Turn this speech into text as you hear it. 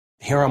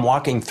Here I'm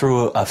walking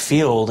through a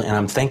field and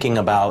I'm thinking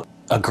about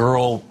a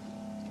girl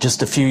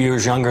just a few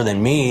years younger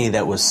than me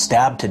that was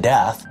stabbed to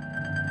death.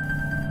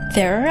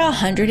 There are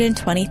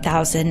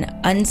 120,000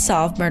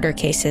 unsolved murder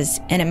cases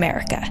in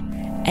America,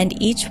 and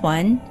each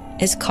one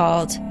is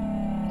called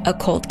a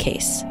cold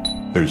case.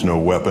 There's no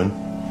weapon,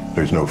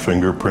 there's no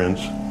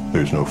fingerprints,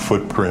 there's no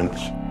footprints.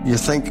 You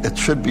think it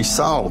should be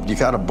solved. You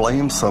got to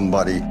blame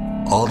somebody.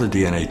 All the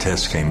DNA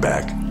tests came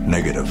back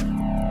negative.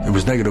 It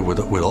was negative with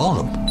all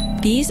of them.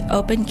 These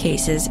open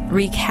cases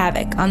wreak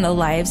havoc on the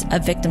lives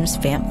of victims'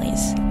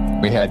 families.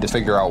 We had to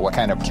figure out what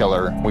kind of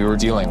killer we were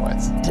dealing with.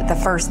 The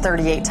first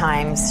 38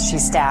 times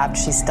she's stabbed,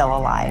 she's still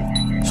alive.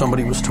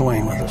 Somebody was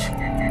toying with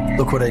us.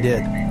 Look what I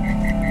did.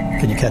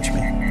 Can you catch me?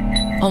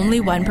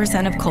 Only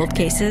 1% of cold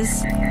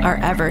cases are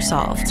ever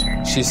solved.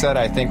 She said,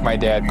 I think my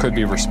dad could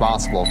be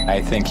responsible.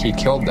 I think he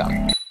killed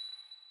them.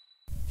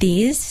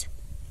 These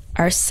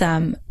are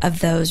some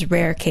of those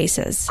rare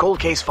cases. Cold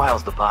Case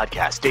Files, the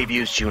podcast,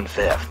 debuts June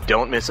 5th.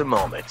 Don't miss a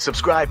moment.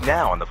 Subscribe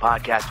now on the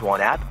Podcast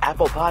One app,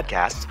 Apple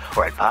Podcasts,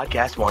 or at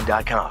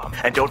podcastone.com.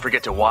 And don't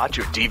forget to watch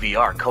or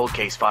DVR Cold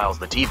Case Files,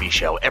 the TV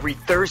show, every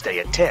Thursday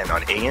at 10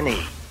 on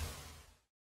A&E.